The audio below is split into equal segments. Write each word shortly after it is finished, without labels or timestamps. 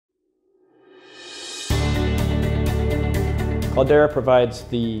Cloudera provides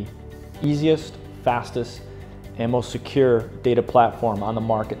the easiest, fastest, and most secure data platform on the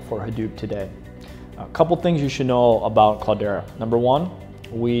market for Hadoop today. A couple things you should know about Cloudera. Number one,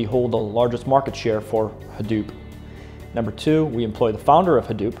 we hold the largest market share for Hadoop. Number two, we employ the founder of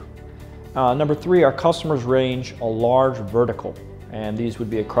Hadoop. Number three, our customers range a large vertical, and these would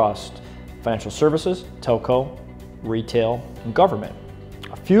be across financial services, telco, retail, and government.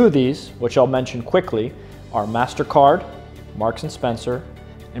 A few of these, which I'll mention quickly, are MasterCard, Marks & Spencer,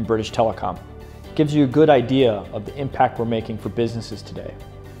 and British Telecom. It gives you a good idea of the impact we're making for businesses today.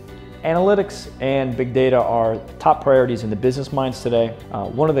 Analytics and big data are top priorities in the business minds today.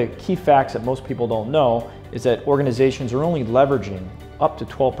 One of the key facts that most people don't know is that organizations are only leveraging up to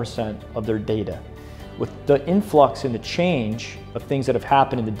 12% of their data. With the influx and the change of things that have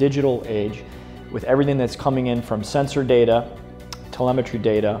happened in the digital age, with everything that's coming in from sensor data, telemetry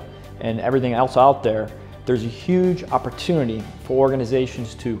data, and everything else out there, there's a huge opportunity for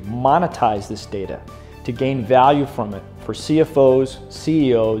organizations to monetize this data, to gain value from it, for CFOs,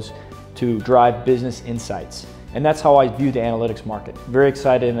 CEOs, to drive business insights. And that's how I view the analytics market. Very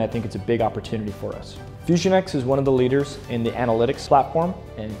excited, and I think it's a big opportunity for us. Fusionex is one of the leaders in the analytics platform,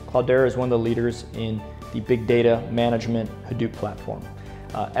 and Cloudera is one of the leaders in the big data management Hadoop platform.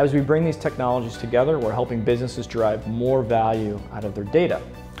 As we bring these technologies together, we're helping businesses drive more value out of their data.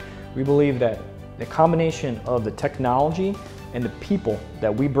 We believe that the combination of the technology and the people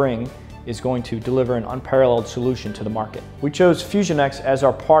that we bring is going to deliver an unparalleled solution to the market. We chose Fusionex as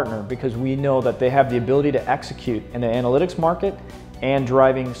our partner because we know that they have the ability to execute in the analytics market and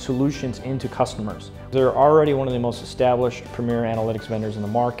driving solutions into customers. They're already one of the most established premier analytics vendors in the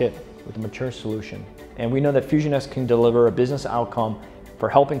market with a mature solution. And we know that Fusionex can deliver a business outcome for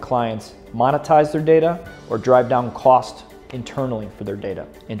helping clients monetize their data or drive down cost internally for their data,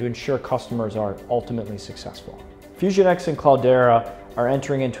 and to ensure customers are ultimately successful. Fusionex and Cloudera are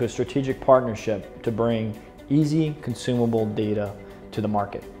entering into a strategic partnership to bring easy, consumable data to the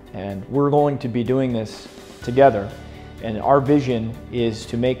market. And we're going to be doing this together. And our vision is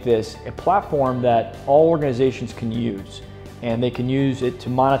to make this a platform that all organizations can use, and they can use it to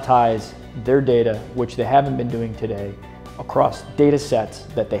monetize their data, which they haven't been doing today, across data sets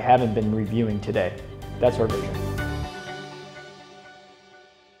that they haven't been reviewing today. That's our vision.